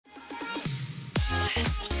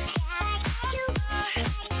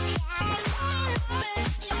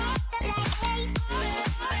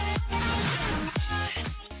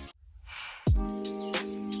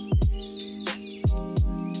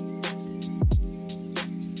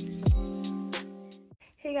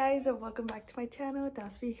guys, and welcome back to my channel,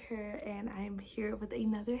 Dassahmariee here, and I am here with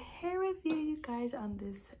another hair review, you guys, on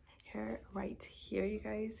this hair right here. You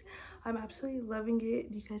guys, I'm absolutely loving it.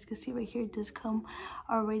 You guys can see right here, it does come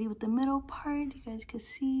already with the middle part, you guys can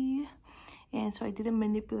see, and so I didn't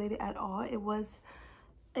manipulate it at all. It was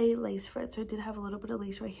a lace front, so I did have a little bit of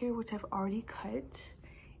lace right here, which I've already cut.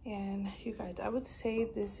 And you guys, I would say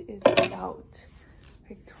this is about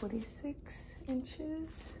like 26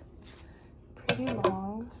 inches, pretty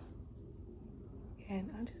long, and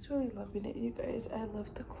I'm just really loving it, you guys. I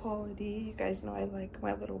love the quality. You guys know I like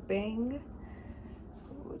my little bang.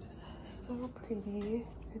 Ooh, just so pretty.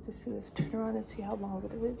 I have to see this turn around and see how long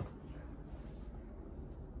it is.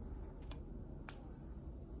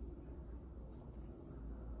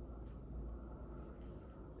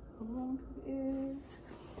 How long it is.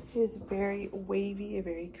 It is very wavy and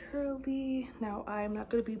very curly. Now I'm not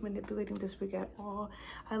going to be manipulating this wig at all.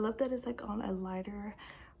 I love that it's like on a lighter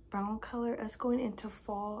brown color. As going into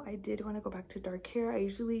fall, I did want to go back to dark hair. I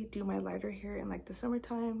usually do my lighter hair in like the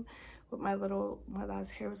summertime with my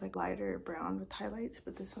last hair was like lighter brown with highlights,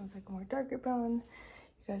 but this one's like more darker brown.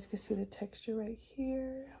 You guys can see the texture right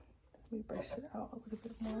here. Let me brush it out a little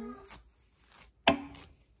bit more.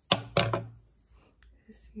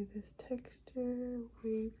 See this texture,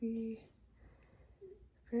 wavy,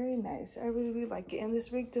 very nice. I really like it, and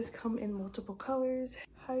this wig does come in multiple colors.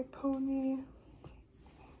 High pony,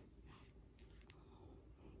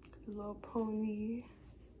 low pony.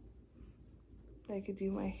 I could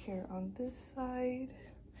do my hair on this side,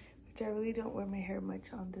 which I really don't wear my hair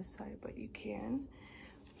much on this side, but you can.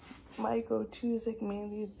 My go-to is like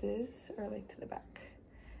mainly this or like to the back.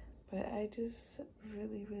 But I just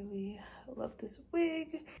really love this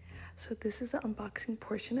wig. So this is the unboxing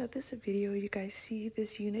portion of this video. You guys see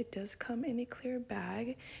this unit does come in a clear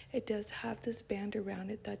bag. It does have this band around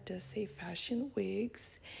it that does say Fashion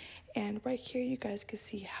Wigs. And right here, you guys can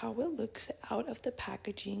see how it looks out of the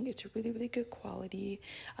packaging. It's really good quality.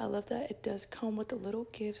 I love that it does come with a little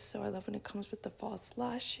gift. So I love when it comes with the false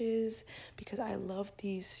lashes because I love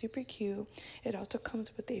these, super cute. It also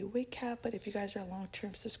comes with a wig cap, but if you guys are a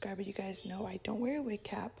long-term subscriber, you guys know I don't wear a wig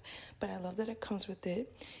cap, but I love that it comes with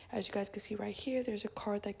it. As you guys can see right here, there's a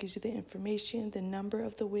card that gives you the information, the number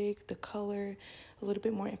of the wig, the color, a little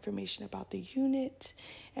bit more information about the unit.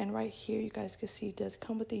 And right here, you guys can see it does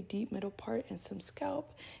come with a deep middle part and some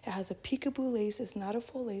scalp. It has a peekaboo lace. It's not a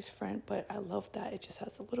full lace front, but I love that it just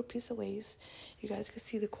has a little piece of lace. You guys can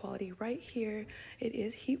see the quality right here. It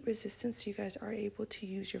is heat resistant, so you guys are able to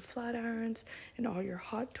use your flat irons and all your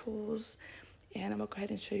hot tools. And I'm gonna go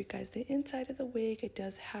ahead and show you guys the inside of the wig. It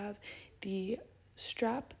does have the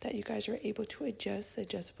strap that you guys are able to adjust, the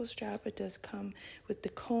adjustable strap. It does come with the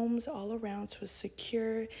combs all around, so it's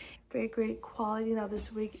secure. Very great quality. Now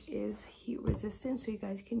this wig is heat resistant, so you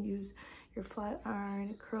guys can use your flat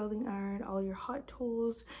iron, curling iron, all your hot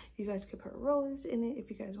tools. You guys could put rollers in it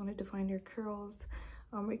if you guys want to define your curls.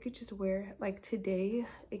 Or you could just wear, like today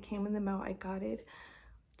it came in the mail, I got it,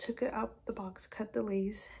 took it out the box, cut the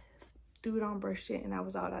lace, threw it on, brushed it, and I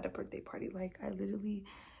was out at a birthday party. Like I literally,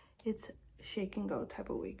 it's shake and go type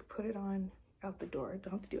of wig. Put it on, out the door,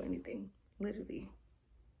 don't have to do anything, literally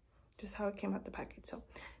just how it came out the package. So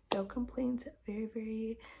no complaints.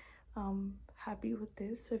 Very happy with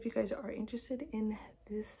this. So if you guys are interested in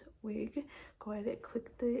this wig, go ahead and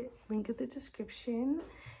click the link in the description.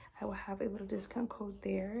 I will have a little discount code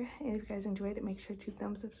there, and if you guys enjoyed it, make sure to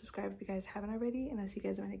thumbs up, subscribe if you guys haven't already, and I'll see you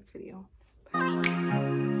guys in my next video.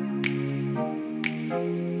 Bye.